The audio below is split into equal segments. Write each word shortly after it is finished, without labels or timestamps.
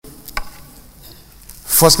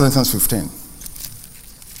1 Corinthians 15.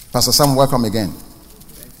 Pastor Sam, welcome again.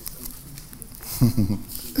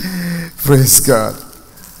 Praise God.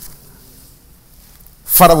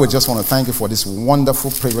 Father, we just want to thank you for this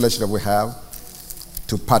wonderful privilege that we have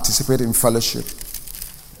to participate in fellowship,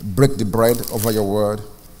 break the bread over your word,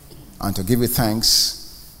 and to give you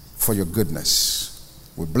thanks for your goodness.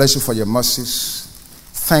 We bless you for your mercies.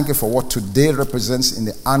 Thank you for what today represents in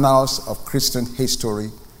the annals of Christian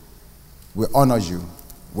history. We honor you.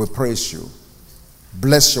 We praise you.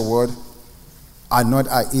 Bless your word. Anoint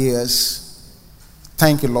our ears.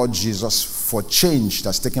 Thank you, Lord Jesus, for change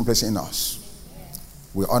that's taking place in us.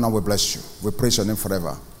 We honor, we bless you. We praise your name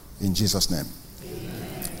forever. In Jesus' name.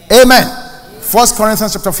 Amen. 1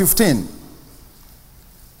 Corinthians chapter 15.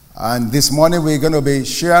 And this morning we're going to be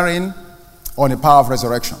sharing on the power of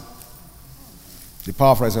resurrection. The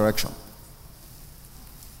power of resurrection.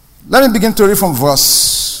 Let me begin to read from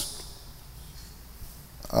verse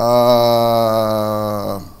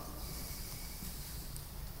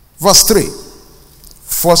 3.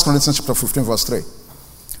 1 Corinthians chapter 15, verse 3.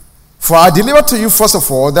 For I delivered to you first of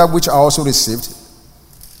all that which I also received,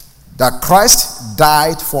 that Christ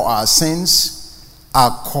died for our sins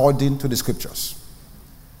according to the scriptures,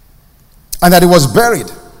 and that he was buried,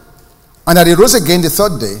 and that he rose again the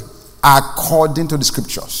third day according to the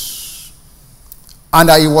scriptures, and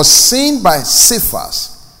that he was seen by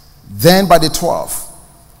Cephas, then by the 12.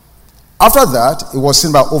 After that, he was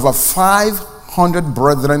seen by over 500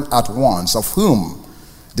 brethren at once, of whom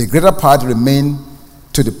the greater part remain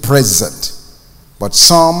to the present, but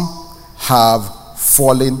some have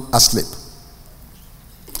fallen asleep.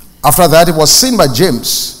 After that, it was seen by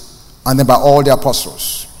James, and then by all the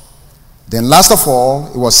apostles. Then last of all,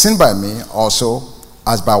 it was seen by me also,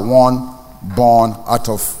 as by one born out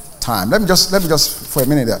of time. Let me just for a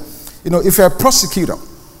minute there. You know, if you're a prosecutor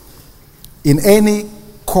in any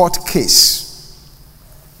court case,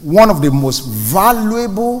 one of the most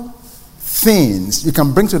valuable things you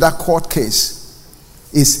can bring to that court case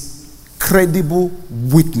is credible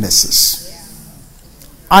witnesses.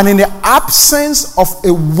 And in the absence of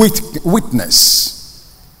a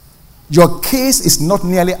witness, your case is not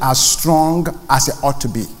nearly as strong as it ought to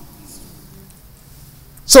be.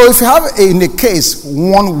 So if you have in a case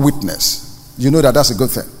one witness, you know that that's a good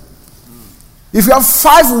thing. If you have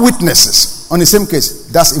 5 witnesses on the same case,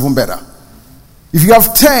 that's even better. If you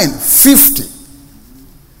have 10, 50,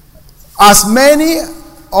 as many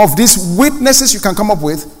of these witnesses you can come up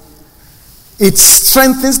with, it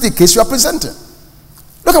strengthens the case you are presenting.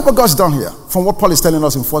 Look at what God's done here from what Paul is telling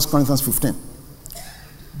us in 1 Corinthians 15.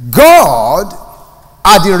 God,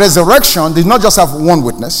 at the resurrection, did not just have one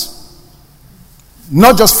witness,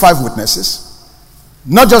 not just 5 witnesses,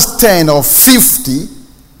 not just 10 or 50,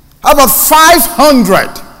 how about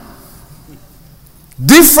 500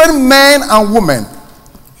 different men and women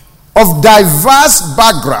of diverse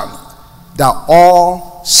background that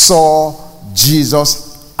all saw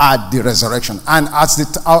Jesus at the resurrection. And as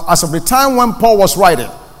of the time when Paul was writing,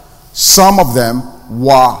 some of them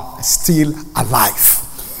were still alive.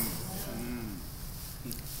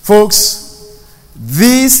 Folks,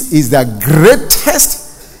 this is the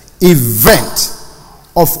greatest event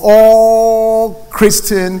of all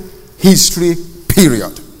Christian history,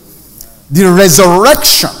 period. The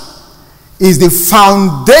resurrection is the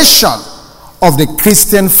foundation of the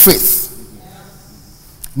Christian faith.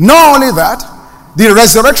 Not only that, the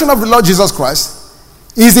resurrection of the Lord Jesus Christ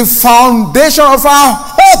is the foundation of our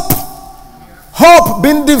hope. Hope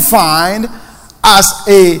being defined as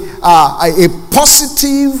a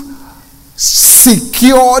positive,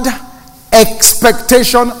 secured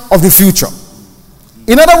expectation of the future.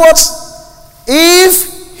 In other words,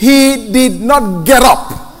 if he did not get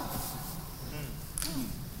up,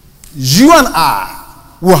 you and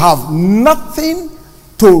I will have nothing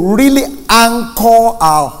to really anchor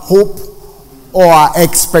our hope or our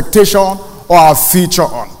expectation or our future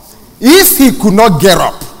on. If he could not get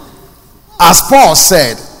up, as Paul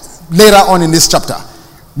said later on in this chapter,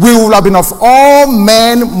 we will have been of all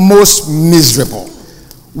men most miserable.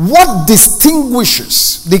 What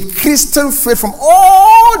distinguishes the Christian faith from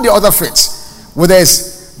all the other faiths, whether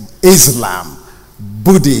it's Islam,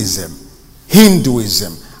 Buddhism,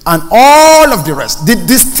 Hinduism, and all of the rest, the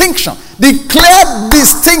distinction, the clear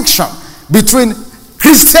distinction between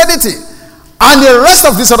Christianity and the rest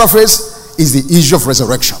of these other faiths is the issue of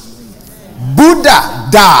resurrection. Buddha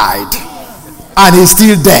died and he's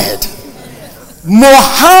still dead.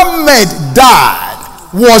 Muhammad died,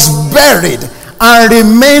 was buried, and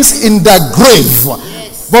remains in the grave.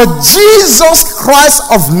 But Jesus Christ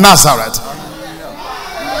of Nazareth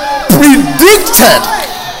predicted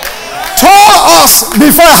told us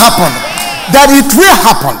before it happened that it will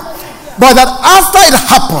happen, but that after it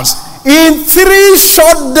happens, in 3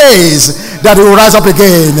 short days, that it will rise up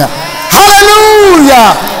again.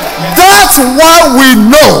 Hallelujah! That's why we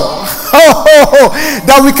know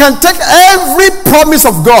that we can take every promise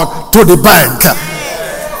of God to the bank.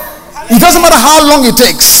 It doesn't matter how long it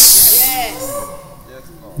takes,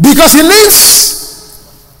 because He lives.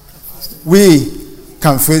 We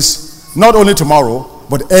can face not only tomorrow,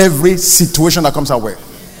 but every situation that comes our way.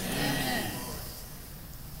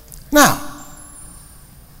 Now,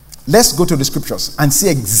 let's go to the scriptures and see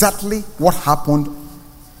exactly what happened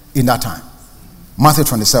in that time. Matthew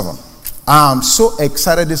 27. I'm so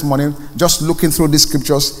excited this morning just looking through these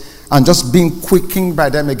scriptures and just being quickened by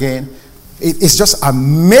them again. It's just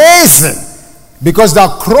amazing, because the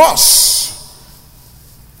cross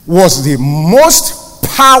was the most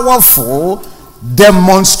powerful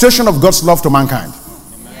demonstration of God's love to mankind.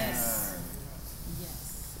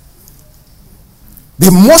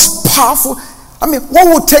 The most powerful. I mean, what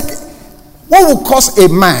would cause a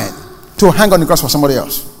man to hang on the cross for somebody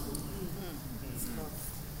else?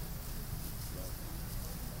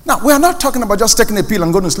 Now, we are not talking about just taking a pill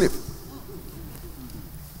and going to sleep.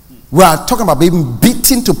 We are talking about being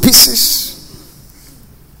beaten to pieces,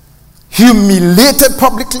 humiliated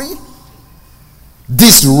publicly,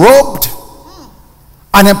 disrobed,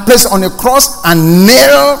 and then placed on a cross and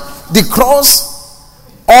nailed the cross.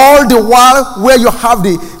 All the while where you have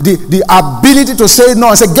the ability to say no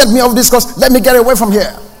and say, get me off this cross, let me get away from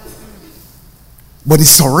here. But He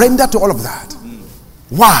surrendered to all of that.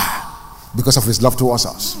 Why? Because of His love towards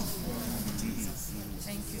us.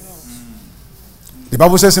 The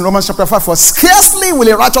Bible says in Romans chapter 5, for scarcely will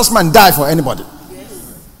a righteous man die for anybody.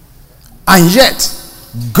 And yet,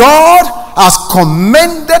 God has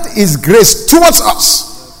commended His grace towards us,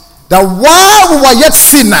 that while we were yet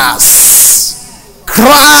sinners,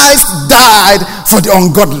 Christ died for the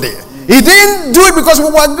ungodly. He didn't do it because we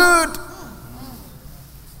were good.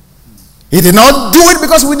 He did not do it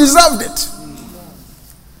because we deserved it.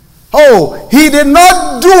 Oh, He did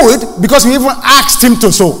not do it because we even asked Him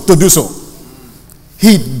to do so.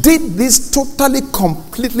 He did this totally,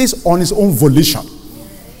 completely on His own volition.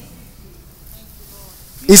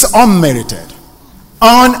 It's unmerited,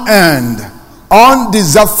 unearned,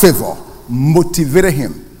 undeserved favor motivated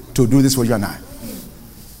Him to do this for you and I.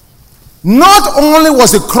 Not only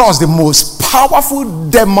was the cross the most powerful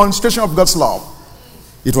demonstration of God's love,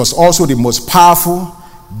 it was also the most powerful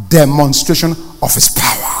demonstration of His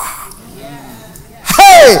power.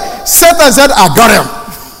 Hey, Satan said, I got him.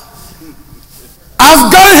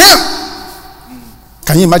 I've got him.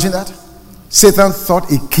 Can you imagine that? Satan thought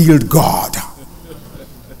he killed God.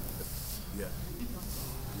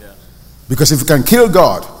 Because if you can kill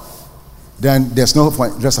God, then there's no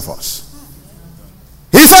point rest of us.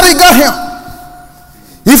 He thought he got him.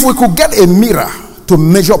 If we could get a mirror to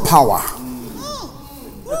measure power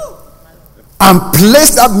and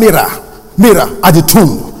place that mirror at the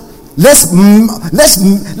tomb, let's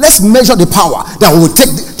measure the power that will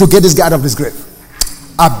take to get this guy out of this grave.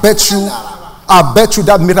 I bet you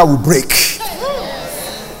that mirror will break.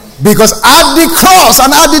 Because at the cross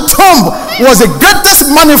and at the tomb was the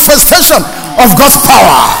greatest manifestation of God's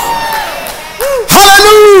power.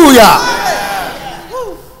 Hallelujah.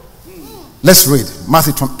 Let's read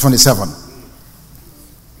Matthew 27.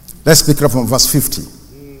 Let's pick it up from verse 50.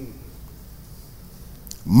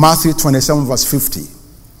 Matthew 27 verse 50.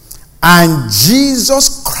 And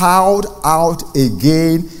Jesus cried out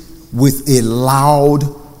again with a loud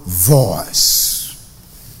voice.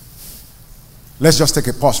 Let's just take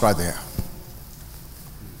a pause right there.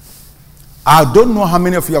 I don't know how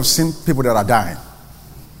many of you have seen people that are dying.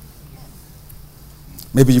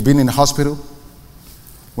 Maybe you've been in the hospital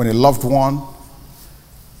when a loved one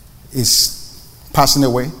is passing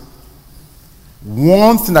away.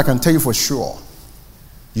 One thing I can tell you for sure,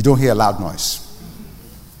 you don't hear a loud noise.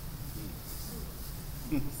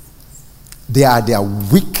 They are their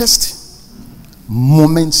weakest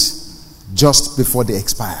moments just before they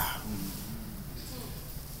expire.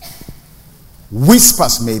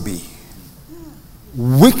 Whispers maybe,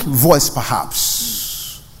 weak voice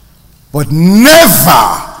perhaps, but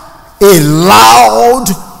never a loud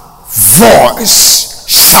voice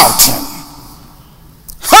shouting.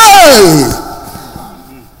 Hey!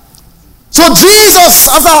 So Jesus,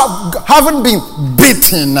 after having been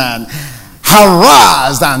beaten and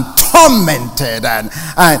harassed and tormented and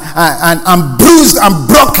bruised and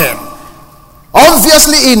broken,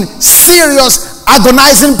 obviously in serious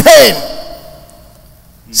agonizing pain,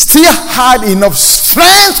 still had enough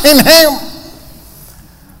strength in him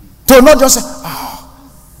to not just say, oh,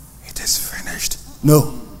 it is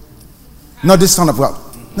No. Not this Son of God.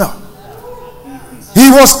 No. He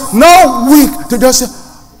was not weak to just say,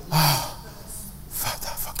 oh,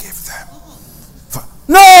 Father, forgive them.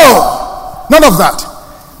 No! None of that.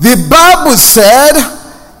 The Bible said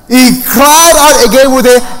he cried out again with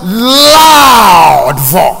a loud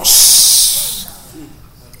voice,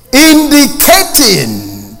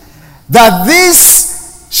 indicating that this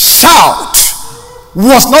shout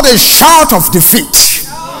was not a shout of defeat.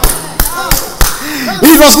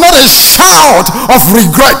 It was not a shout of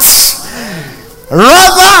regrets.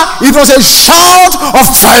 Rather, it was a shout of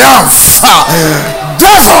triumph.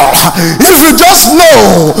 Devil, if you just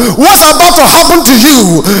know what's about to happen to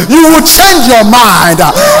you, you will change your mind.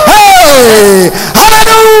 Hey,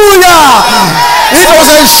 hallelujah! It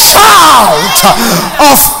was a shout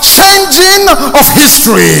of changing of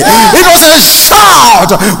history. It was a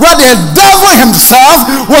shout where the devil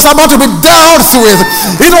himself was about to be dealt with.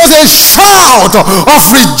 It was a shout of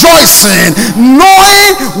rejoicing,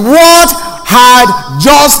 knowing what had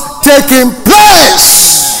just taken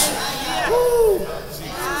place.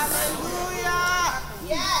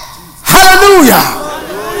 Hallelujah.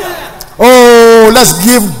 Oh, let's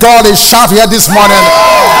give God a shout here this morning.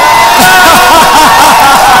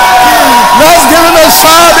 Let's give him a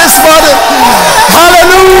shout this morning.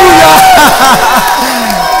 Hallelujah.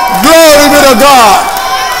 Glory be to God.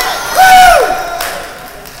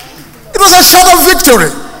 It was a shout of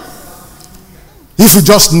victory. If you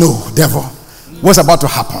just know, devil, what's about to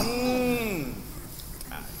happen.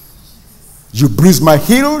 You bruise my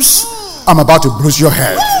heels, I'm about to bruise your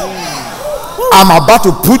head. I'm about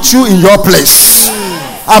to put you in your place.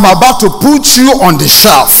 I'm about to put you on the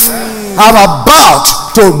shelf. I'm about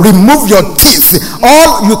to remove your teeth.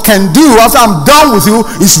 All you can do after I'm done with you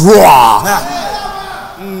is roar.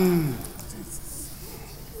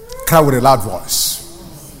 Cry with a loud voice.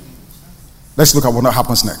 Let's look at what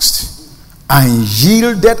happens next. And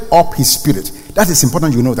yielded up his spirit. That is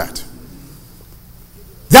important, you know that.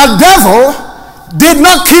 The devil did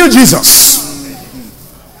not kill Jesus.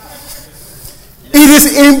 It is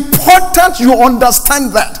important you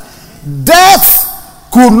understand that. Death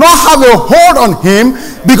could not have a hold on him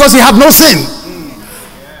because he had no sin.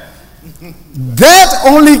 Death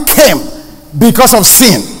only came because of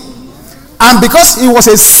sin. And because he was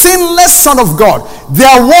a sinless Son of God,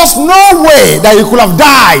 there was no way that he could have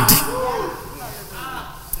died.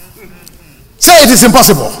 Say it is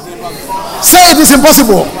impossible. Say it is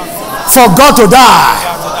impossible for God to die.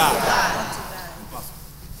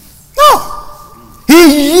 No.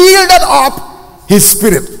 He yielded up his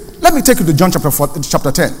spirit. Let me take you to John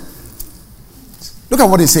chapter 10. Look at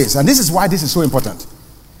what it says. And this is why this is so important.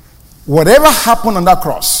 Whatever happened on that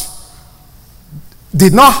cross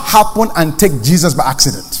did not happen and take Jesus by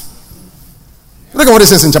accident. Look at what it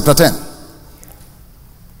says in chapter 10.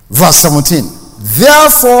 Verse 17.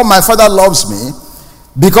 Therefore my Father loves me,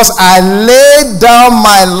 because I laid down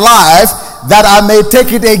my life that I may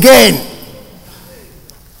take it again.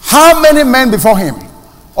 How many men before him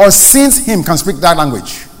or since him can speak that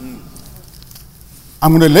language?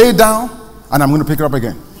 I'm going to lay it down and I'm going to pick it up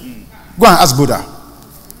again. Go and ask Buddha.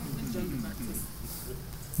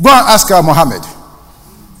 Go and ask Muhammad.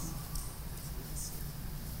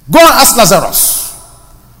 Go and ask Lazarus,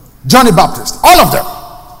 John the Baptist, all of them.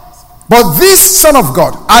 But this Son of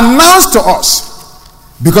God announced to us,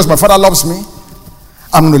 because my Father loves me,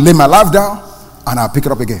 I'm going to lay my life down and I'll pick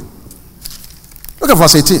it up again. Look at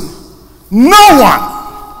verse 18. No one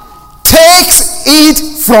takes it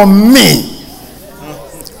from me.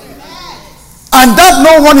 And that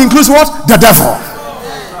no one includes what? The devil.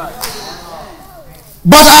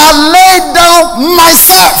 But I laid down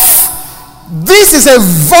myself. This is a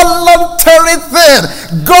voluntary thing.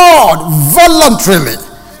 God voluntarily,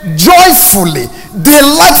 joyfully,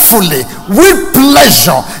 delightfully, with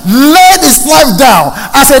pleasure, laid his life down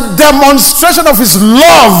as a demonstration of his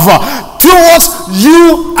love towards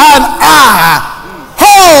you and I.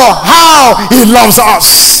 Oh, how he loves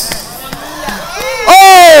us.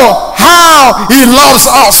 Oh, how he loves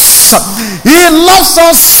us. He loves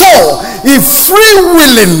us so he free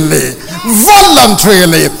willingly,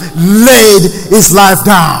 voluntarily laid his life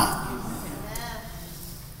down.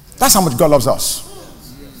 That's how much God loves us.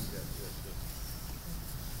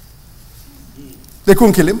 They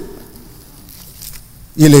couldn't kill him.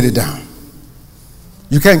 He laid it down.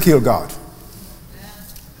 You can't kill God.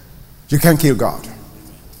 You can't kill God.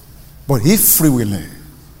 But he free willingly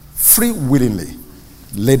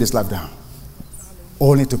laid his life down,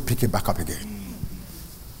 only to pick it back up again.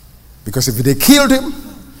 Because if they killed him,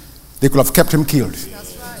 they could have kept him killed.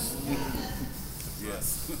 That's right.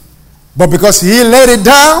 But because he laid it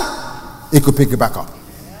down, it could pick you back up.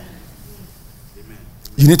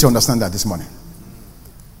 You need to understand that this morning.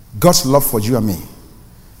 God's love for you and me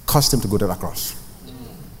caused him to go to that cross.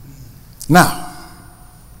 Now,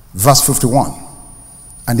 verse 51,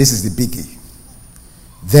 and this is the biggie.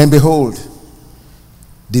 Then behold,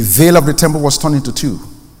 the veil of the temple was torn into two,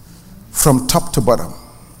 from top to bottom.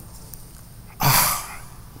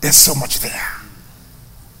 There's so much there.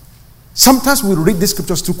 Sometimes we read the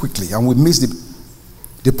scriptures too quickly and we miss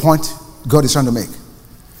the point God is trying to make.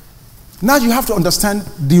 Now you have to understand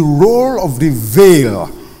the role of the veil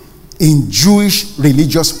in Jewish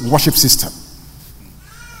religious worship system.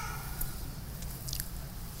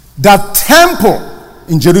 The temple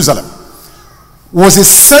in Jerusalem was a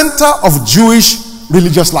center of Jewish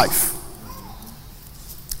religious life.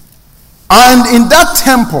 And in that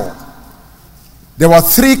temple, there were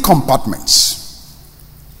three compartments.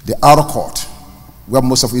 The outer court, where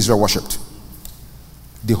most of Israel worshipped.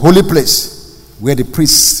 The holy place, where the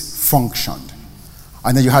priests functioned.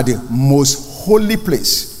 And then you had the most holy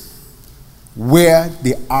place, where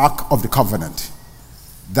the Ark of the Covenant,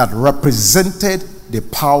 that represented the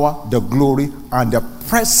power, the glory, and the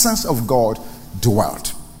presence of God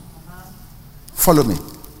dwelt. Follow me.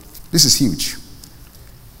 This is huge.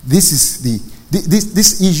 This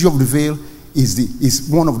issue of the veil is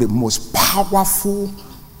one of the most powerful,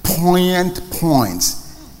 poignant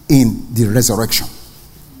points in the resurrection.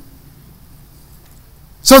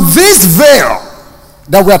 So this veil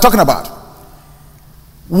that we are talking about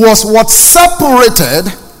was what separated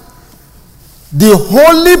the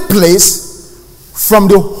holy place from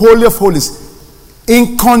the Holy of Holies.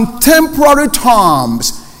 In contemporary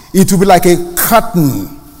terms, it would be like a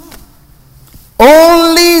curtain.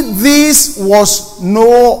 Only this was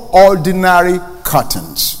no ordinary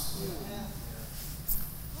curtains.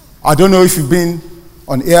 I don't know if you've been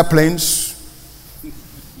on airplanes.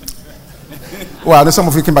 Well, I know some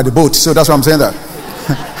of you came by the boat, so that's why I'm saying that.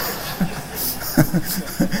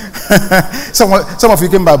 Some of you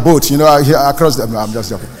came by boat, across the... No, I'm just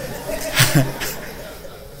joking.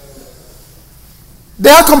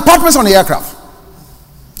 There are compartments on the aircraft.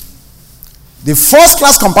 The first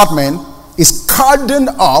class compartment is cordoned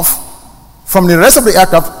off from the rest of the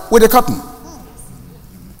aircraft with a curtain.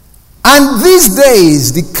 And these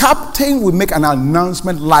days, the captain will make an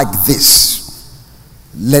announcement like this: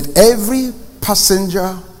 let every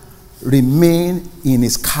passenger remain in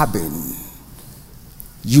his cabin.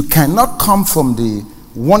 You cannot come from the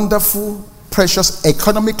wonderful, precious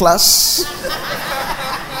economy class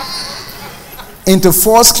into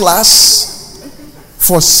first class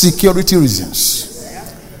for security reasons.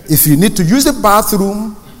 If you need to use the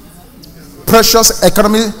bathroom, precious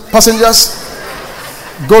economy passengers,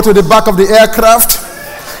 go to the back of the aircraft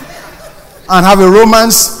and have a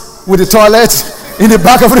romance with the toilet in the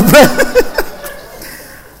back of the plane.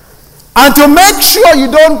 And to make sure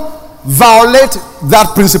you don't violate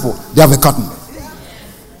that principle, they have a curtain.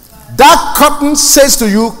 That curtain says to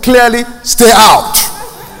you clearly, stay out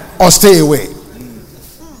or stay away.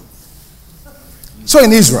 So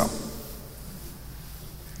in Israel,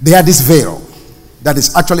 they had this veil that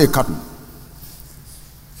is actually a curtain.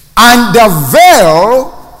 And the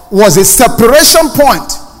veil was a separation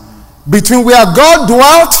point between where God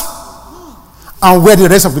dwelt and where the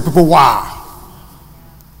rest of the people were.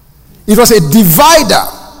 It was a divider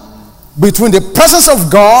between the presence of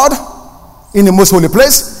God in the most holy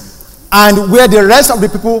place and where the rest of the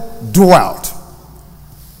people dwelt.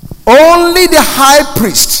 Only the high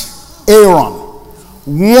priest, Aaron,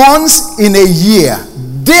 once in a year,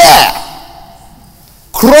 dare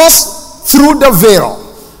cross through the veil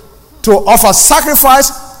to offer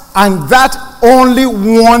sacrifice, and that only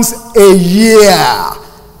once a year.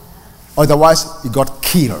 Otherwise, he got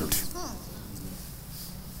killed.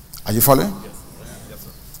 Are you following? Yes, sir.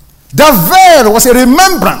 The veil was a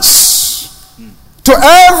remembrance to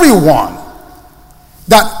everyone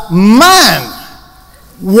that man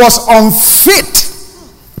was unfit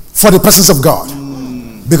for the presence of God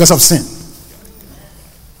because of sin.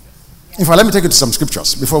 In fact, let me take you to some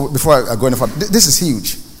scriptures before I go any further. This is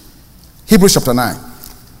huge. Hebrews chapter 9.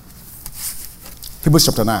 Hebrews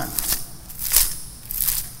chapter 9.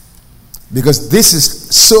 Because this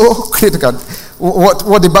is so critical.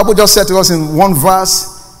 What the Bible just said to us in one verse,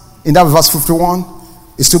 in that verse 51,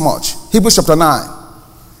 is too much. Hebrews chapter 9.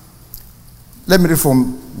 Let me read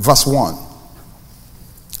from verse 1.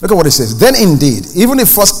 Look at what it says. Then indeed, even the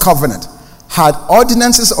first covenant had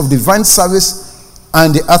ordinances of divine service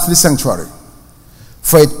and the earthly sanctuary.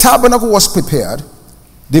 For a tabernacle was prepared,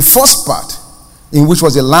 the first part, in which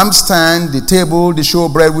was the lampstand, the table, the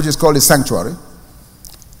showbread, which is called the sanctuary.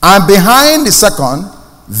 And behind the second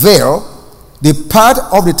veil the part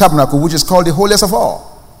of the tabernacle which is called the holiest of all,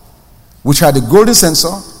 which had the golden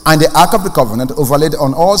censer and the ark of the covenant overlaid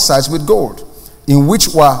on all sides with gold, in which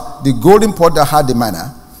were the golden pot that had the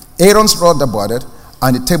manna, Aaron's rod that budded,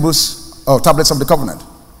 and the tablets of the covenant.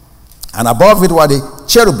 And above it were the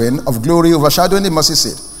cherubim of glory overshadowing the mercy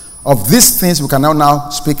seat. Of these things we can now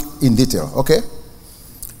speak in detail. Okay?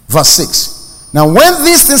 Verse 6. Now when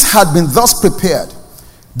these things had been thus prepared,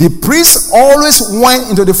 the priest always went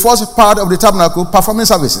into the first part of the tabernacle performing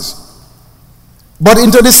services. But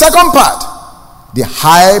into the second part, the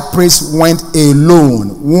high priest went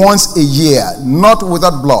alone once a year, not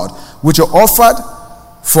without blood, which were offered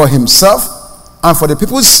for himself and for the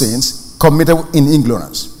people's sins committed in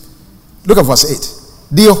ignorance. Look at verse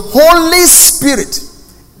 8. The Holy Spirit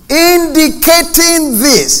indicating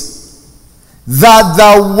this, that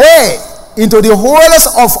the way into the holiest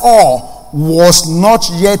of all was not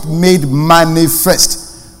yet made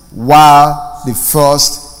manifest while the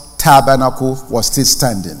first tabernacle was still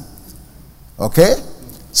standing. Okay?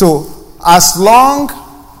 So, as long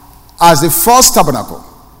as the first tabernacle,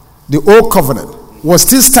 the old covenant, was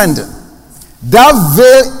still standing, that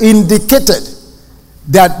veil indicated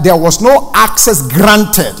that there was no access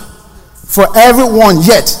granted for everyone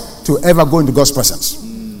yet to ever go into God's presence.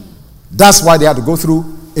 That's why they had to go through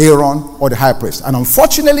Aaron or the high priest. And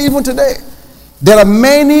unfortunately, even today, there are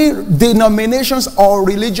many denominations or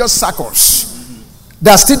religious circles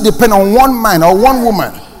that still depend on one man or one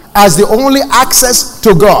woman as the only access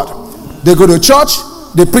to God. They go to church,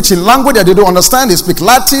 they preach in language that they don't understand, they speak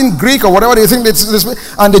Latin, Greek, or whatever they think they speak,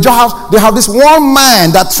 and they have this one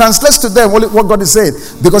man that translates to them what God is saying.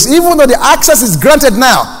 Because even though the access is granted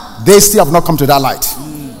now, they still have not come to that light.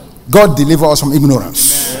 God deliver us from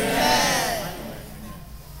ignorance. Amen.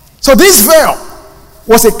 So this veil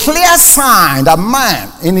was a clear sign that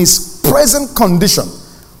man in his present condition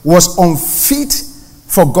was unfit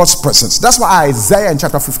for God's presence. That's why Isaiah in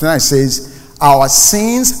chapter 59 says, our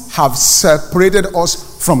sins have separated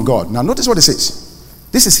us from God. Now notice what it says.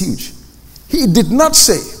 This is huge. He did not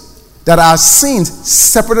say that our sins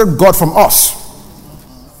separated God from us.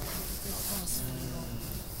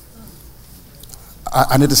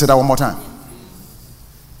 I need to say that one more time.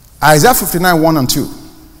 Isaiah 59, 1 and 2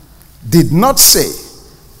 did not say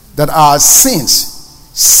that our sins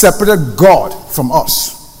separated God from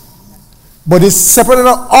us, but it separated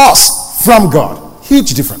us from God.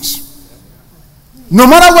 Huge difference. No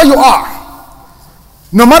matter where you are,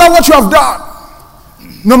 no matter what you have done,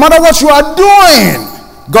 no matter what you are doing,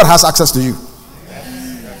 God has access to you.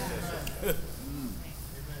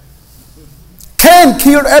 Cain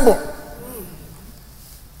killed Abel.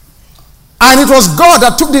 And it was God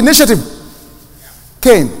that took the initiative.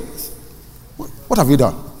 Cain, what have you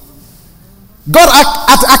done? God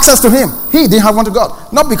had access to him. He didn't have one to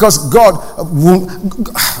God. Not because God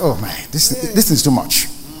oh man, this is too much.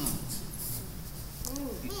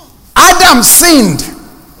 Adam sinned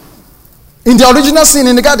in the original sin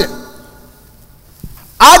in the garden.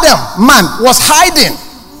 Adam, man, was hiding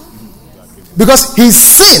because his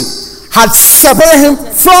sin had separated him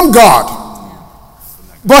from God.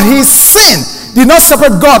 But his sin did not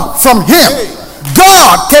separate God from him.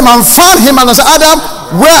 God came and found him and said, Adam,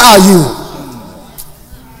 where are you?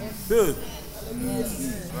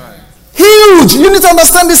 Huge. You need to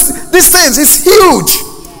understand these things. It's huge.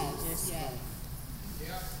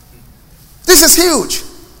 This is huge.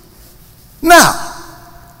 Now,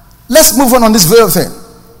 let's move on this veil thing.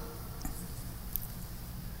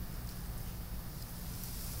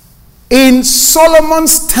 In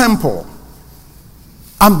Solomon's temple,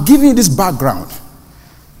 I'm giving you this background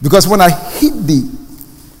because when I hit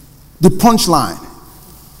the punchline,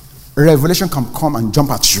 revelation can come and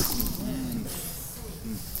jump at you.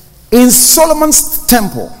 In Solomon's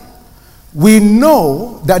temple, we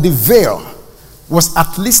know that the veil was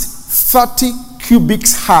at least 30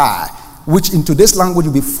 cubits high, which in today's language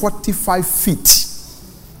will be 45 feet.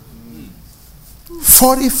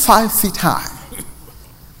 45 feet high.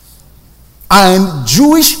 And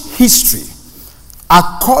Jewish history,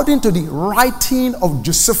 according to the writing of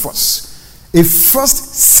Josephus, a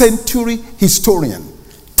first century historian,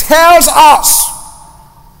 tells us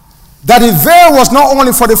that the veil was not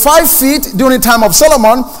only 45 feet during the time of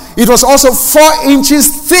Solomon, it was also 4 inches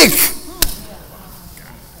thick.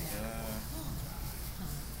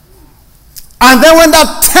 And then when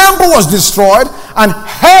that temple was destroyed and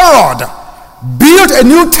Herod built a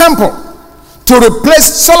new temple to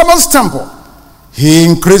replace Solomon's temple, he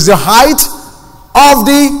increased the height of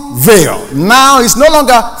the veil. Now it's no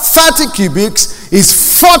longer 30 cubits,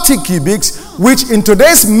 it's 40 cubits, which in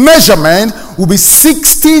today's measurement will be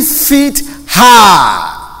 60 feet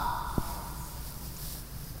high.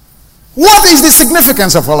 is the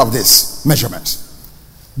significance of all of these measurements?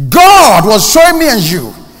 God was showing me and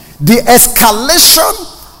you the escalation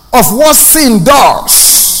of what sin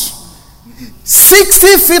does.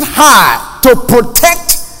 60 feet high to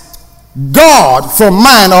protect God from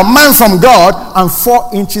man, or man from God, and 4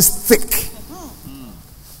 inches thick.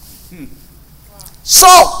 So,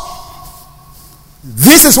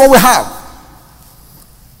 this is what we have.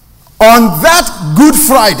 On that Good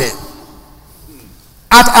Friday,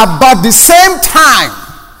 at about the same time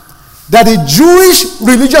that the Jewish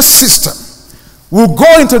religious system will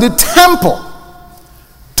go into the temple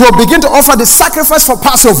to begin to offer the sacrifice for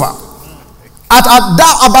Passover,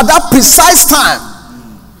 about that precise time,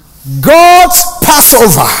 God's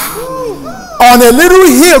Passover on a little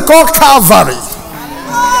hill called Calvary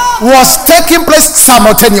was taking place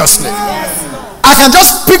simultaneously. I can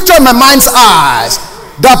just picture in my mind's eyes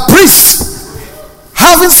the priests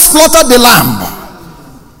having slaughtered the lamb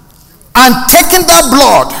and taking that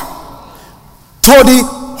blood to the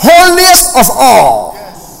holiest of all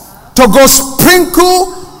to go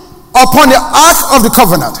sprinkle upon the ark of the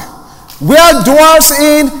covenant, where dwells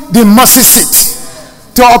in the mercy seat,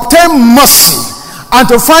 to obtain mercy and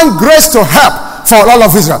to find grace to help for all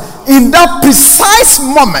of Israel. In that precise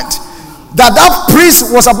moment that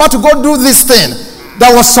priest was about to go do this thing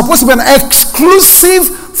that was supposed to be an exclusive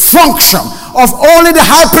function of only the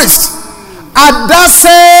high priest, at that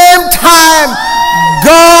same time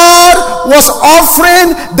God was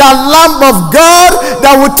offering the Lamb of God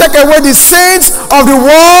that would take away the sins of the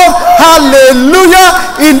world. Hallelujah.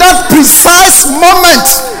 In that precise moment,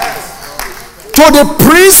 to the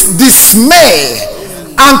priest's dismay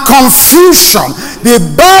and confusion, the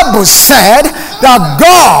Bible said that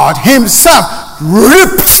God himself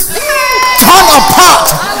ripped, torn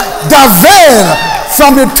apart the veil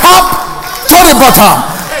from the top to the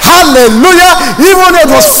bottom. Hallelujah. Even though it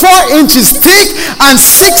was 4 inches thick and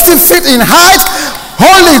 60 feet in height,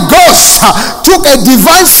 Holy Ghost took a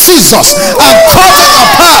divine scissors and cut it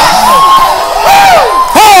apart.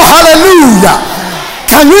 Oh, hallelujah.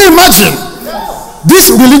 Can you imagine this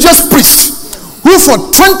religious priest who for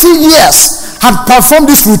 20 years had performed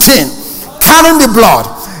this routine, carrying the blood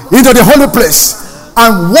into the holy place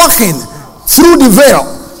and walking through the veil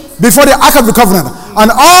before the Ark of the Covenant, and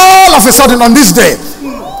all of a sudden on this day,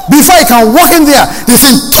 before he can walk in there, he's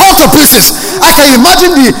been torn to pieces. I can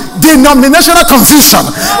imagine the denominational confusion.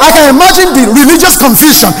 I can imagine the religious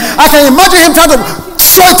confusion. I can imagine him trying to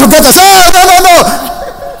sew it together. Say, oh, no.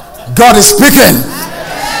 God is speaking.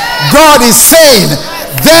 God is saying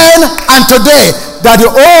then and today that the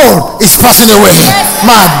old is passing away.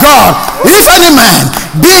 My God, if any man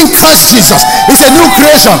be in Christ Jesus is a new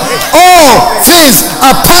creation, all things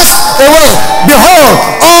are passed away. Behold,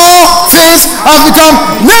 all things have become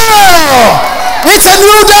new. It's a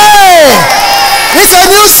new day. It's a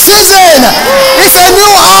new season. It's a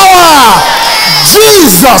new hour.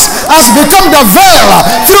 Jesus has become the veil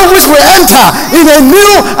through which we enter in a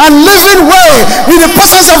new and living way in the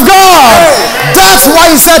presence of God. That's why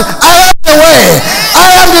he said, I am the way, I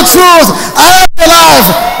am the truth, I am the life.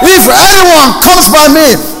 If anyone comes by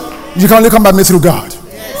me, you can only come by me through God.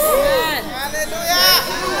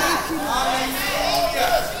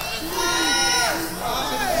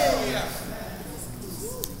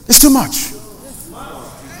 It's too much.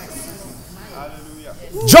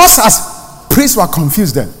 Just as priests were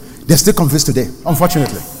confused then, they're still confused today,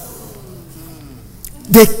 unfortunately.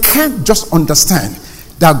 They can't just understand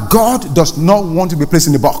that God does not want to be placed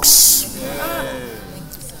in the box.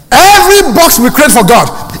 Every box we create for God,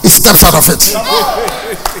 he steps out of it.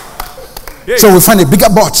 So we find a bigger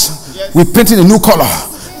box, we paint it a new color,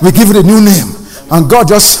 we give it a new name, and God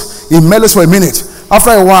just, he mellows for a minute.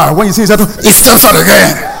 After a while, when you see his head, he steps out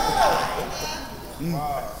again.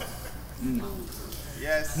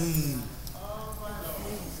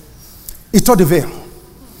 He tore the veil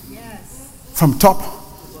from top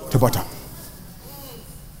to bottom,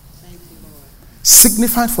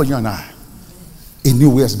 signifying for you and I a new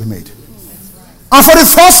way has been made. And for the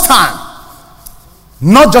first time,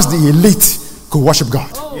 not just the elite could worship God,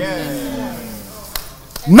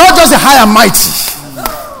 not just the high and mighty,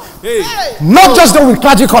 not just those with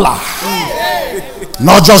clergy collar,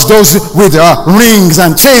 not just those with rings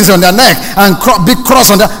and chains on their neck and big cross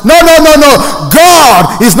on their... No.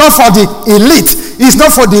 God is not for the elite. He's not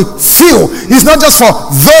for the few. He's not just for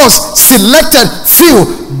those selected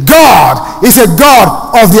few. God is a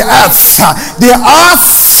God of the earth. The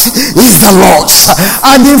earth is the Lord's,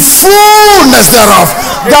 and the fullness thereof,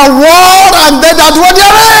 the world and they that dwell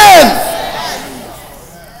therein.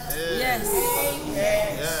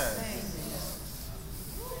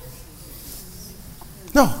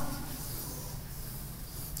 No.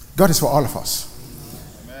 God is for all of us.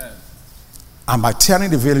 Amen. And by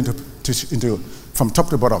tearing the veil into from top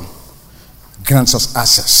to bottom, grants us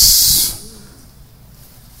access.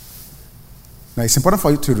 Now it's important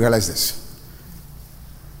for you to realize this.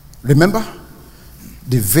 Remember,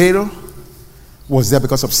 the veil was there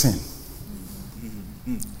because of sin.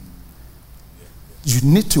 You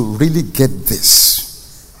need to really get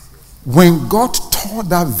this. When God tore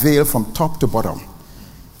that veil from top to bottom,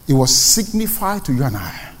 it was signified to you and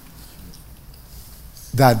I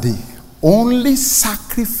that the only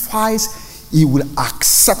sacrifice he will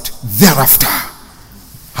accept thereafter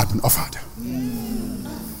had been offered.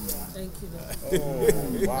 Thank you, Lord.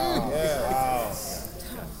 Oh, wow. Yeah.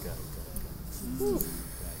 Wow.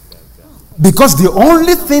 Because the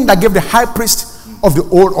only thing that gave the high priest of the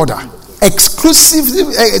old order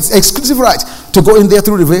exclusive right to go in there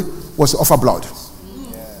through the veil was to offer blood.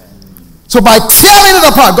 So by tearing it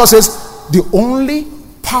apart, God says the only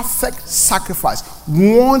perfect sacrifice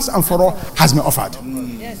once and for all has been offered.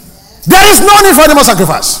 There is no need for any more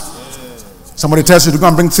sacrifice. Somebody tells you to go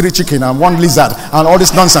and bring 3 chicken and 1 lizard and all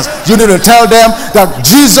this nonsense. You need to tell them that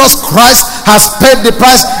Jesus Christ has paid the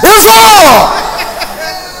price in full.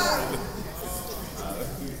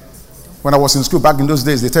 When I was in school back in those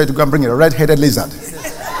days, they tell you to go and bring a red-headed lizard.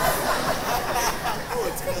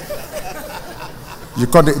 You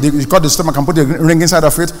cut the stomach and put the ring inside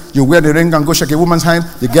of it. You wear the ring and go shake a woman's hand.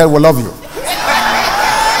 The girl will love you.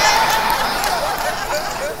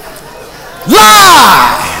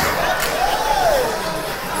 Lie!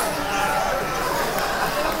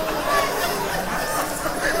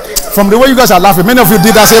 From the way you guys are laughing, many of you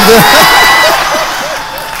did that same thing.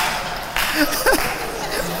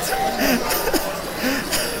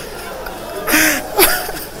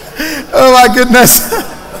 Oh my goodness.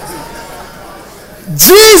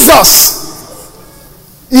 Jesus,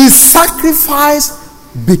 his sacrifice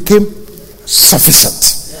became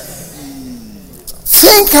sufficient.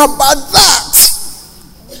 Think about that.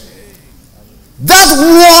 That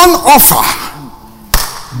one offer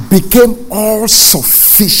became all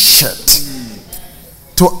sufficient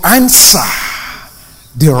to answer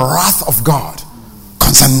the wrath of God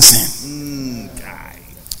concerning sin.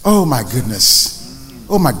 Oh my goodness.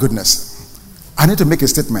 Oh my goodness. I need to make a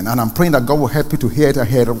statement, and I'm praying that God will help you to hear it and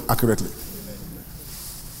hear it accurately.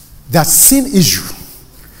 That sin issue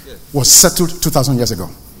was settled 2,000 years ago.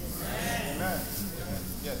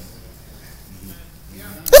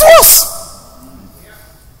 It was.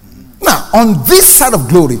 Now, on this side of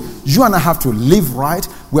glory, you and I have to live right.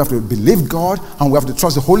 We have to believe God, and we have to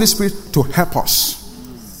trust the Holy Spirit to help us.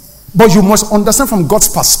 But you must understand from God's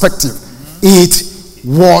perspective, it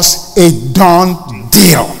was a done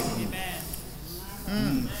deal.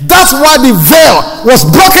 That's why the veil was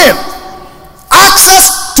broken.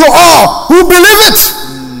 Access to all who believe it.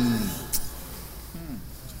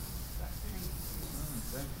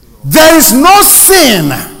 There is no sin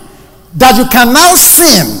that you can now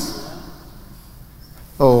sin.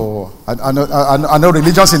 Oh, I know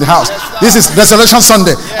religions in the house. This is Resurrection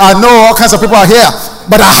Sunday. I know all kinds of people are here.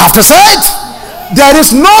 But I have to say it. There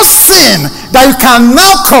is no sin that you can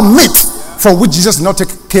now commit for which Jesus did not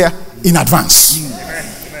take care in advance.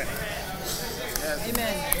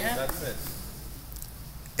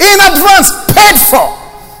 In advance, paid for.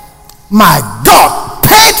 My God,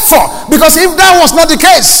 paid for. Because if that was not the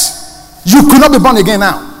case, you could not be born again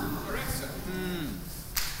now.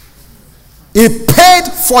 He paid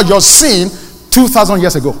for your sin 2,000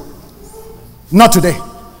 years ago. Not today.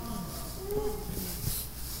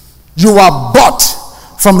 You are bought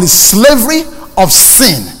from the slavery of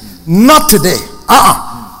sin. Not today.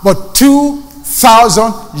 But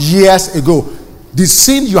 2,000 years ago. The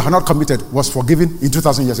sin you have not committed was forgiven in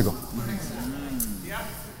 2,000 years ago.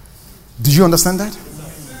 Do you understand that?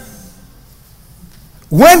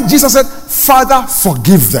 When Jesus said, Father,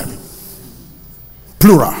 forgive them,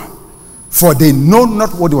 plural, for they know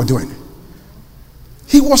not what they were doing,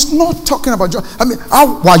 he was not talking about joy. I mean,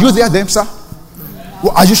 were you there then, sir?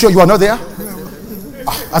 Are you sure you are not there?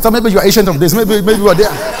 I thought maybe you are ancient of days. Maybe you are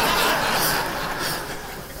there.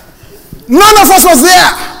 None of us was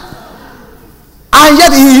there. And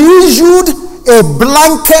yet he issued a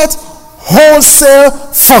blanket wholesale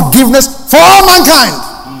forgiveness for all mankind.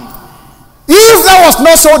 If that was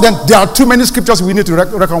not so, then there are too many scriptures we need to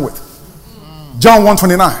reckon with. John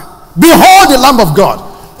 1:29. Behold the Lamb of God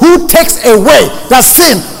who takes away the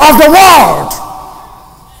sin of the world.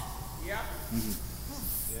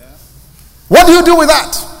 What do you do with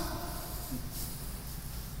that?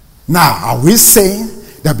 Now, are we saying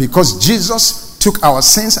that because Jesus took our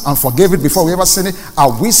sins and forgave it before we ever sinned it.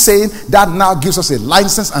 Are we saying that now gives us a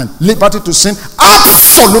license and liberty to sin?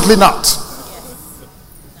 Absolutely not.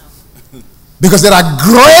 Because there are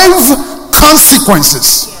grave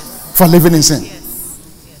consequences for living in sin.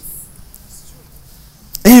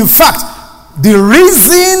 In fact, the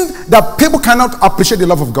reason that people cannot appreciate the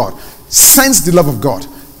love of God, sense the love of God,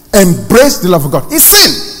 embrace the love of God is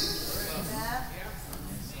sin.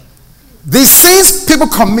 The sins people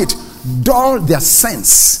commit dull their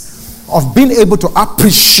sense of being able to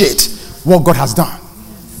appreciate what God has done.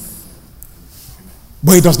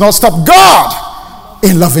 But it does not stop God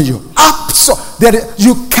in loving you.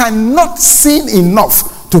 You cannot sin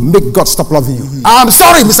enough to make God stop loving you. I'm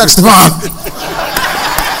sorry, Mr. Esteban.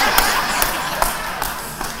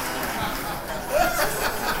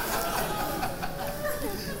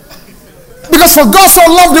 Because for God so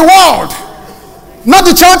loved the world, not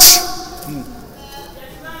the church.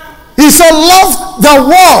 He so loved the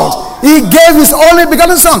world, he gave his only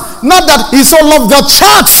begotten son. Not that he so loved the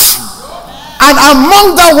church. And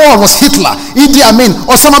among that world was Hitler, Idi Amin,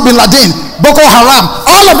 Osama bin Laden, Boko Haram.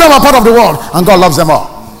 All of them are part of the world, and God loves them all.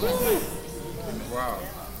 Wow.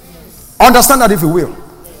 Understand that if you will.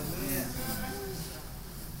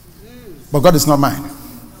 But God is not mine.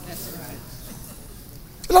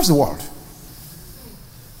 He loves the world.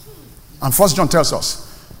 And 1 John tells us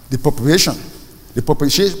the propitiation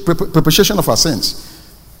of our sins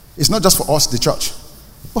is not just for us, the church,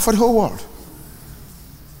 but for the whole world.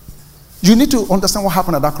 You need to understand what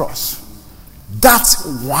happened at that cross. That's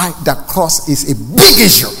why that cross is a big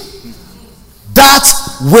issue.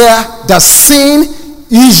 That's where the sin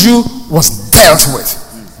issue was dealt with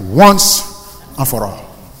once and for all.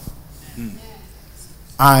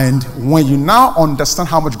 And when you now understand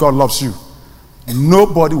how much God loves you,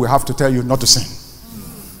 nobody will have to tell you not to sin.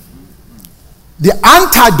 The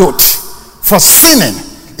antidote for sinning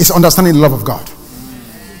is understanding the love of God.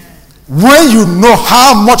 When you know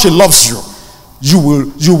how much he loves you, you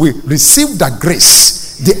will receive that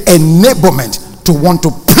grace, the enablement to want to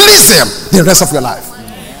please him the rest of your life.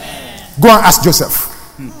 Go and ask Joseph.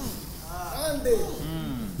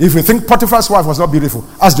 If you think Potiphar's wife was not beautiful,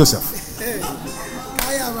 ask Joseph.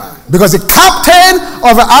 Because the captain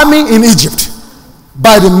of an army in Egypt,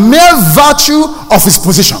 by the mere virtue of his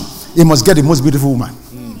position, he must get the most beautiful woman.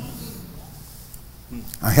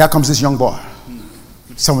 And here comes this young boy,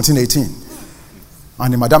 17, 18.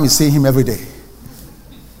 And the madam is seeing him every day.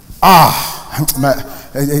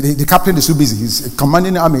 The captain is too busy. He's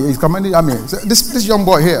commanding the army. So this young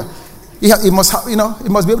boy here, he must have, he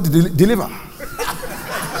must be able to deliver.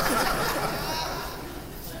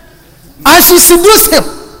 And she seduced him.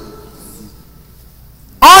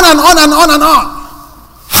 On and on and on and on.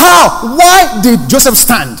 How? Why did Joseph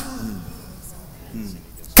stand?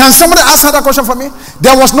 Can somebody answer that question for me?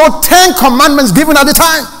 There was no 10 commandments given at the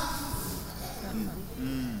time.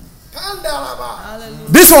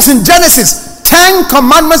 This was in Genesis. 10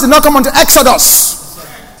 commandments did not come until Exodus.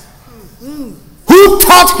 Who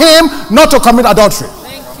taught him not to commit adultery?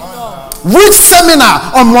 Which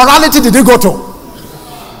seminar on morality did he go to?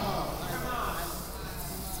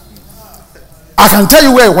 I can tell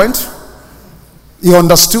you where he went. He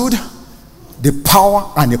understood the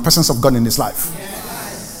power and the presence of God in his life.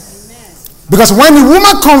 Because when the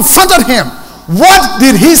woman confronted him, what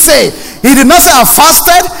did he say? He did not say, I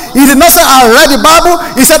fasted. He did not say, I read the Bible.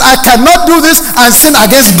 He said, I cannot do this and sin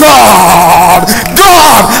against God.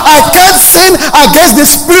 God, I can't sin against the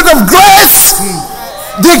spirit of grace.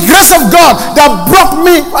 The grace of God that brought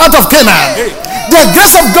me out of Canaan. The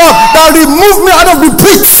grace of God that removed me out of the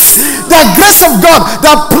pit. The grace of God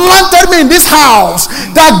that planted me in this house.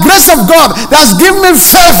 The grace of God that's given me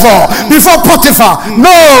favor before Potiphar.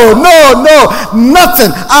 No,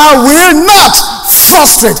 nothing. I will not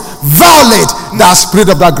frustrate, violate the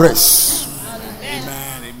spirit of that grace.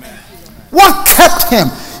 Amen. What kept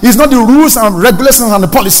him is not the rules and regulations and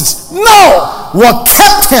the policies. No, what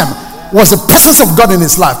kept him was the presence of God in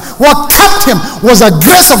his life. What kept him was the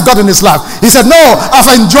grace of God in his life. He said, no,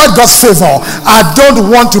 I've enjoyed God's favor. I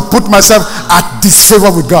don't want to put myself at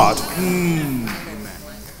disfavor with God.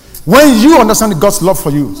 When you understand God's love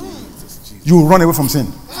for you, you will run away from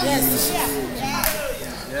sin.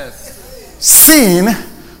 Sin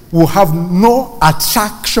will have no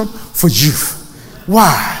attraction for you.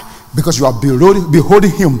 Why? Because you are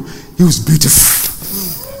beholding him. He was beautiful.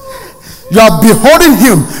 You are beholding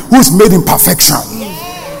him who's made in perfection.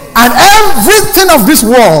 And everything of this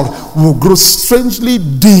world will grow strangely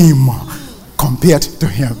dim compared to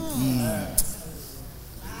him.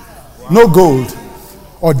 No gold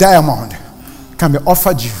or diamond can be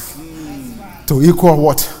offered you to equal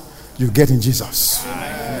what you get in Jesus.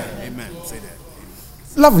 Amen. Say that.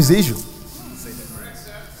 Love is the issue.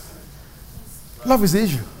 Love is the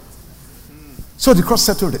issue. So the cross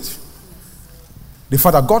settled it. The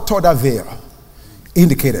fact that God tore that veil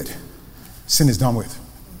indicated sin is done with.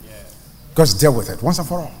 God's dealt with it once and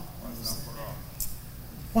for all.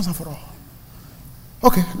 Once and for all.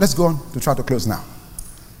 Okay, let's go on to try to close now.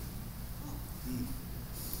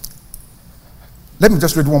 Let me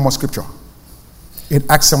just read one more scripture. In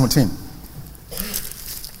Acts 17.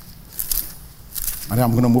 And then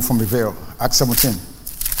I'm going to move from the veil. Acts 17.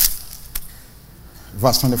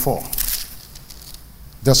 Verse 24.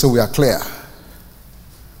 Just so we are clear.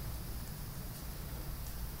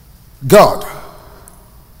 God,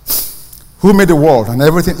 who made the world and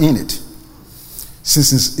everything in it,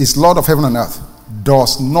 since is Lord of heaven and earth,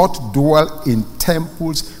 does not dwell in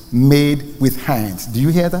temples made with hands. Do you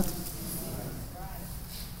hear that?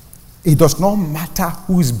 It does not matter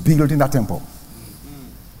who is building that temple.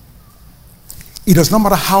 It does not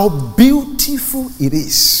matter how beautiful it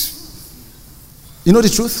is. You know the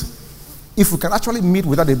truth? If we can actually meet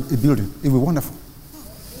without a building, it will be wonderful.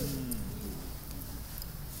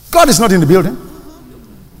 God is not in the building.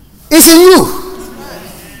 It's in you.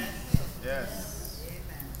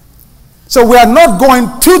 So we are not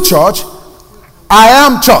going to church. I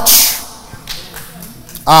am church.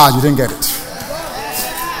 Ah, you didn't get it.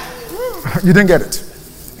 You didn't get it.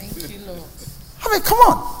 Thank you, Lord. I mean, come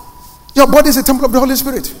on. Your body is a temple of the Holy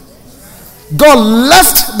Spirit. God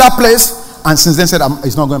left that place and since then said,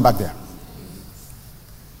 he's not going back there.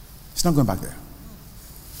 He's not going back there.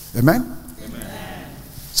 Amen? Amen.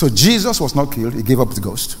 So Jesus was not killed. He gave up the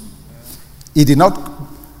ghost. He did not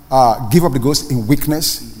give up the ghost in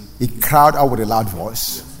weakness. He cried out with a loud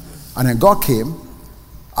voice. And then God came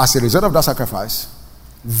as a result of that sacrifice,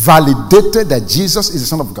 validated that Jesus is the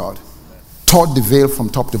Son of God, tore the veil from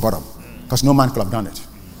top to bottom. Because no man could have done it.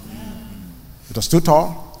 It was too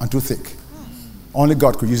tall and too thick. Only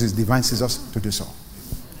God could use his divine scissors to do so.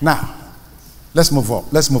 Now, let's move on.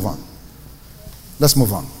 Let's move on. Let's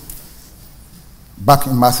move on. Back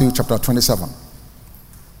in Matthew chapter 27.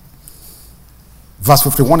 Verse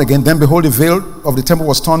 51 again. Then behold, the veil of the temple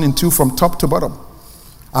was torn in two from top to bottom.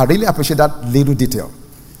 I really appreciate that little detail.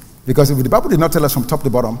 Because if the Bible did not tell us from top to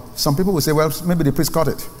bottom, some people will say, well, maybe the priest caught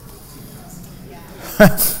it.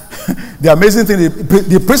 The amazing thing,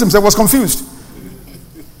 the priest himself was confused.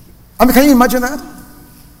 I mean, can you imagine that?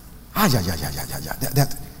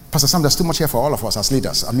 That Pastor Sam, there's too much here for all of us as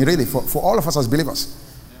leaders. I mean, really, for all of us as believers.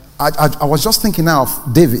 I was just thinking now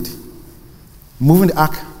of David moving the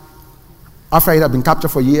ark after it had been captured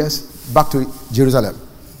for years back to Jerusalem.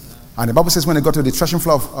 And the Bible says when they got to the threshing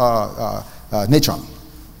floor of Nachon,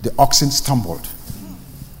 the oxen stumbled.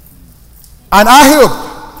 And Ahio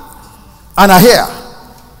and Ahia,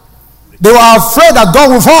 they were afraid that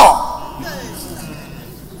God would fall.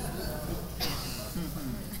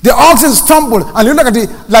 The oxen stumbled, and you look at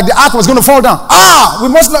like the ark was going to fall down. We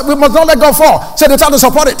must not let God fall. So they tried to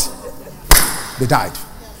support it. They died.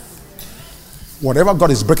 Whatever God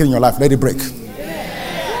is breaking in your life, let it break.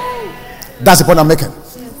 That's the point I'm making.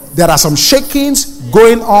 There are some shakings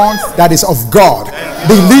going on that is of God.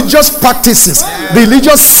 Religious practices,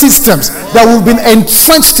 religious systems that we've been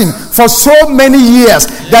entrenched in for so many years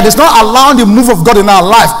that is not allowing the move of God in our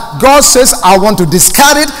life. God says, I want to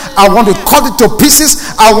discard it. I want to cut it to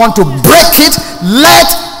pieces. I want to break it. Let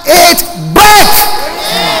it break.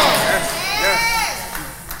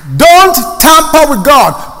 Don't tamper with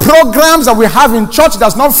God. Programs that we have in church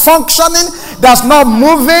that's not functioning, that's not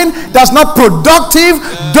moving, that's not productive.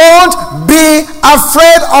 Don't be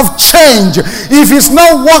afraid of change. If it's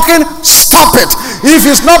not working, stop it. If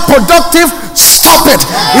it's not productive, stop it.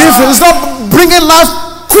 If it's not bringing life,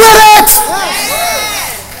 quit it.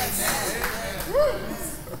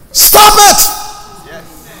 Stop it.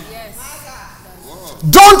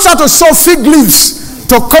 Don't try to sew fig leaves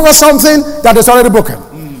to cover something that is already broken.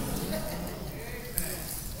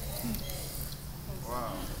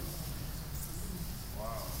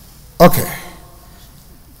 Okay.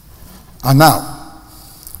 And now,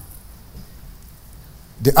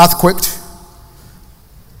 the earth quaked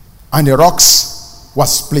and the rocks were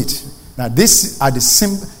split. Now, these are the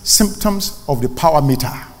symptoms of the power meter.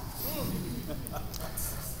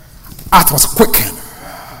 Earth was quaking.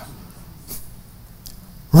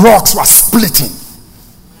 Rocks were splitting.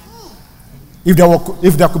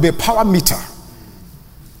 If there could be a power meter,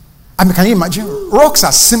 I mean, can you imagine? Rocks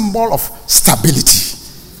are symbol of stability.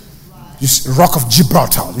 Rock of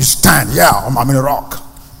Gibraltar. You stand, I'm in a rock.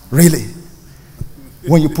 Really?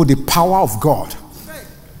 When you put the power of God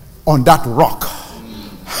on that rock,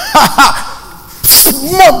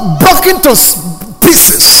 broken to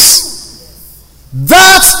pieces.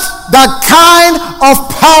 That's the kind of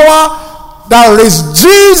power that raised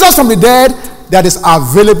Jesus from the dead that is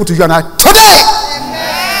available to you and I today.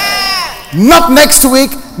 Amen. Not next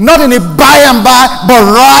week, not in a by and by, but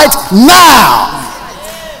right now.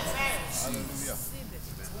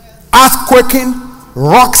 Earthquaking,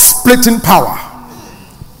 rock-splitting power.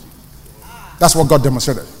 That's what God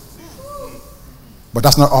demonstrated. But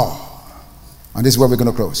that's not all. And this is where we're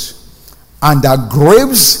going to close. And the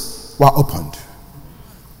graves were opened.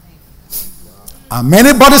 And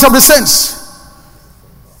many bodies of the saints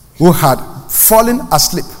who had fallen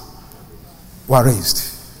asleep were raised.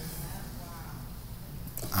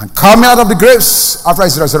 And coming out of the graves after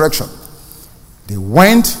his resurrection, they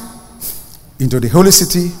went into the holy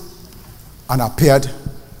city and appeared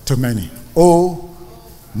to many. Oh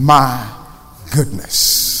my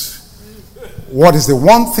goodness. What is the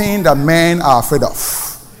one thing that men are afraid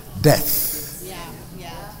of? Death.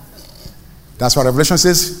 That's what Revelation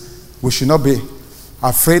says. We should not be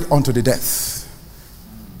afraid unto the death,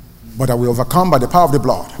 but that we overcome by the power of the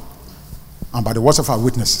blood and by the words of our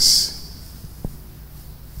witnesses.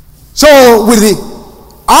 So with the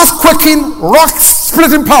earthquaking,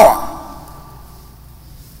 rock-splitting power,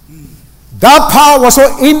 that power was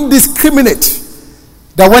so indiscriminate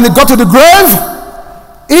that when it got to the grave,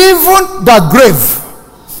 even the grave,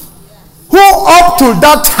 who up to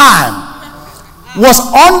that time was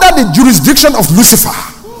under the jurisdiction of Lucifer,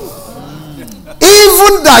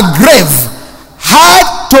 even the grave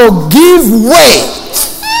had to give way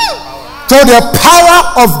to the power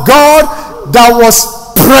of God that was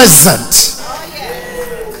present.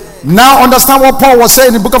 Now understand what Paul was saying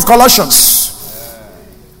in the book of Colossians,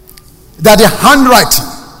 that the handwriting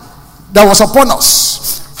that was upon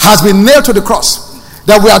us has been nailed to the cross,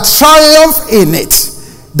 that we are triumph in it,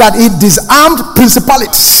 that it disarmed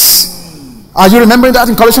principalities. Are you remembering that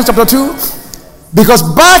in Colossians chapter 2? Because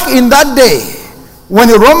back in that day, when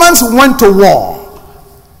the Romans went to war,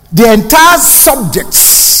 the entire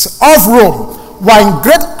subjects of Rome were in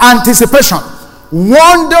great anticipation,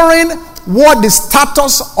 wondering what the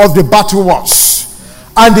status of the battle was.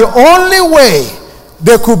 And the only way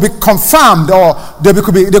they could be confirmed, or they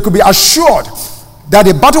could be assured that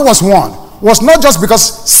the battle was won, was not just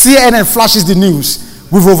because CNN flashes the news,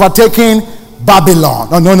 we've overtaken Babylon.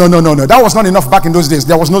 No. That was not enough back in those days.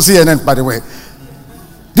 There was no CNN, by the way.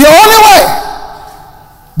 The only way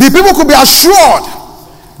the people could be assured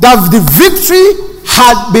that the victory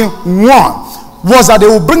had been won was that they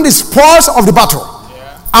would bring the spoils of the battle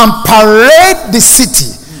and parade the city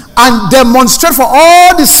and demonstrate for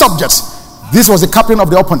all the subjects. This was the captain of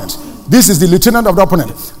the opponent. This is the lieutenant of the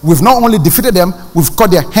opponent. We've not only defeated them, we've cut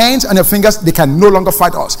their hands and their fingers. They can no longer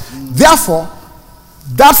fight us. Therefore,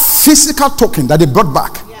 that physical token that they brought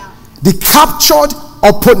back, the captured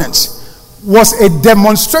opponents, was a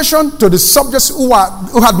demonstration to the subjects who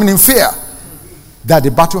had been in fear that the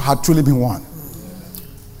battle had truly been won.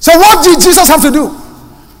 So what did Jesus have to do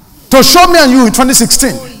to show me and you in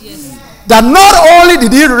 2016 that not only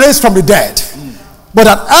did he raise from the dead, but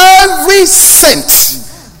that every saint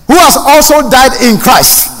who has also died in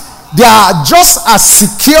Christ, they are just as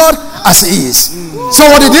secured as he is. So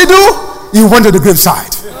what did he do? He went to the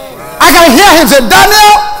graveside. I can hear him say,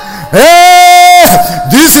 Daniel, hey,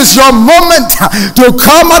 this is your moment to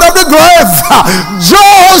come out of the grave.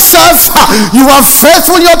 Joseph, you are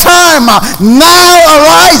faithful in your time. Now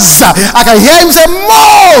arise. I can hear him say,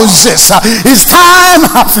 Moses, it's time.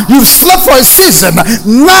 You've slept for a season.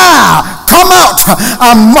 Now come out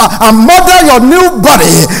and model your new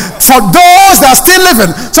body for those that are still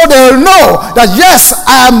living, so they know that yes,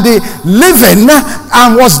 I am the living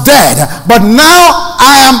and was dead, but now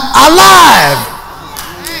I am alive.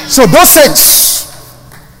 So those saints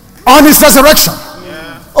on his resurrection,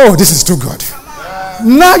 oh, this is too good.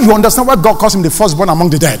 Now you understand why God calls him the firstborn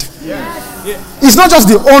among the dead. He's not just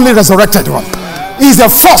the only resurrected one, he's the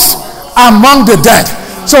first among the dead.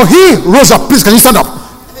 So he rose up. Please, can you stand up?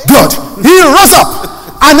 Good. He rose up,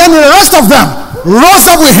 and then the rest of them rose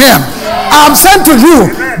up with him. I'm saying to you,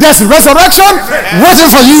 there's resurrection waiting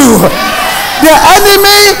for you. The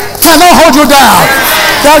enemy cannot hold you down.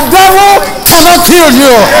 The devil cannot kill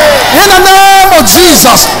you. In the name of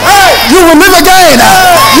Jesus, you will live again.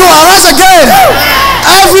 You will arise again.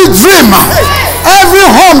 Every dream, every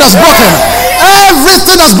home that's broken,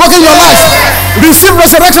 everything that's broken in your life, receive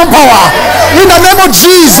resurrection power. In the name of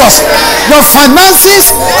Jesus, your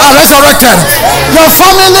finances are resurrected. Your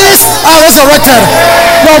families are resurrected.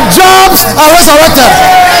 Your jobs are resurrected.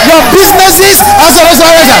 Your businesses are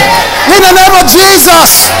resurrected. In the name of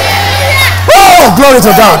Jesus. Oh, glory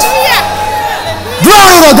to God.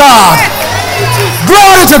 Glory to God.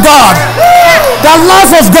 Glory to God. The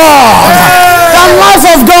life of God. The life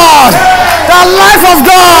of God. The life of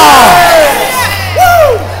God.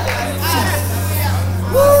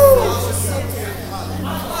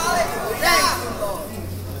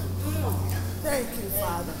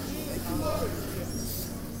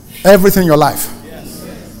 Everything in your life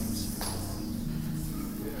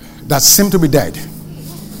that seemed to be dead,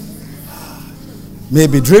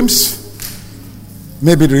 maybe dreams,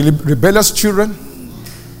 maybe rebellious children,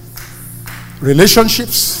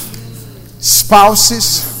 relationships,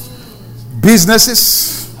 spouses,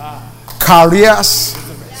 businesses, careers,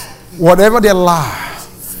 whatever they lie,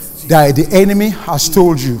 that the enemy has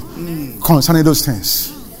told you concerning those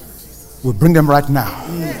things, we bring them right now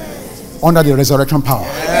under the resurrection power.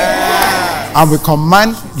 And we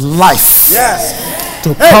command life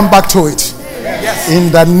to come back to it.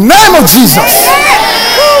 In the name of Jesus.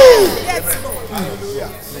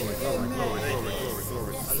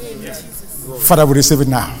 Father, we receive it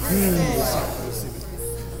now.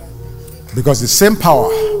 Because the same power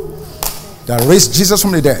that raised Jesus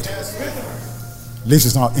from the dead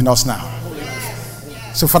lives in us now.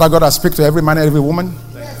 So Father God, I speak to every man and every woman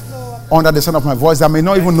under the sound of my voice that may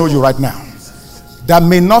not even know you right now, that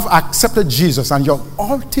may not have accepted Jesus and your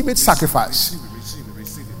ultimate sacrifice.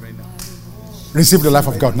 Receive the life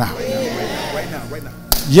of God now.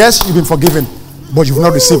 Yes, you've been forgiven, but you've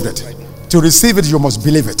not received it. To receive it, you must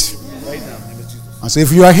believe it. And so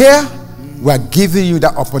if you are here, we are giving you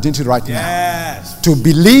that opportunity right now to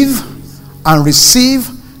believe and receive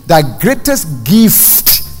the greatest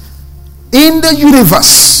gift in the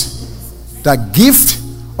universe, the gift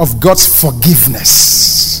of God's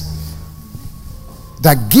forgiveness.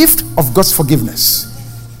 The gift of God's forgiveness,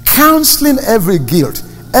 counseling every guilt,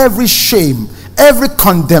 every shame, every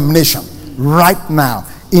condemnation right now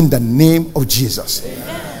in the name of Jesus.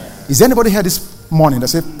 Is anybody here this morning that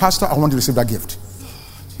say, Pastor, I want to receive that gift?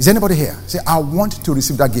 Is anybody here? Say, I want to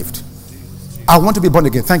receive that gift. I want to be born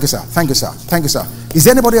again. Thank you, sir. Thank you, sir. Thank you, sir. Is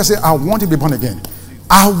anybody here say, I want to be born again?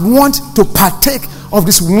 I want to partake of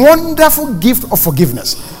this wonderful gift of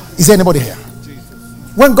forgiveness. Is there anybody here?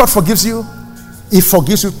 When God forgives you, He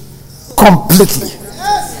forgives you completely.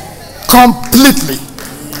 Completely.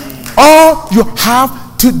 All you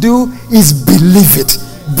have to do is believe it.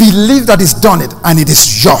 Believe that He's done it and it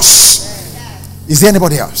is yours. Is there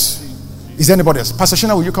anybody else? Is there anybody else? Pastor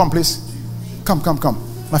Shina, will you come, please? Come.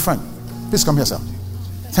 My friend. Please come here, sir.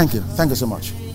 Thank you. Thank you so much.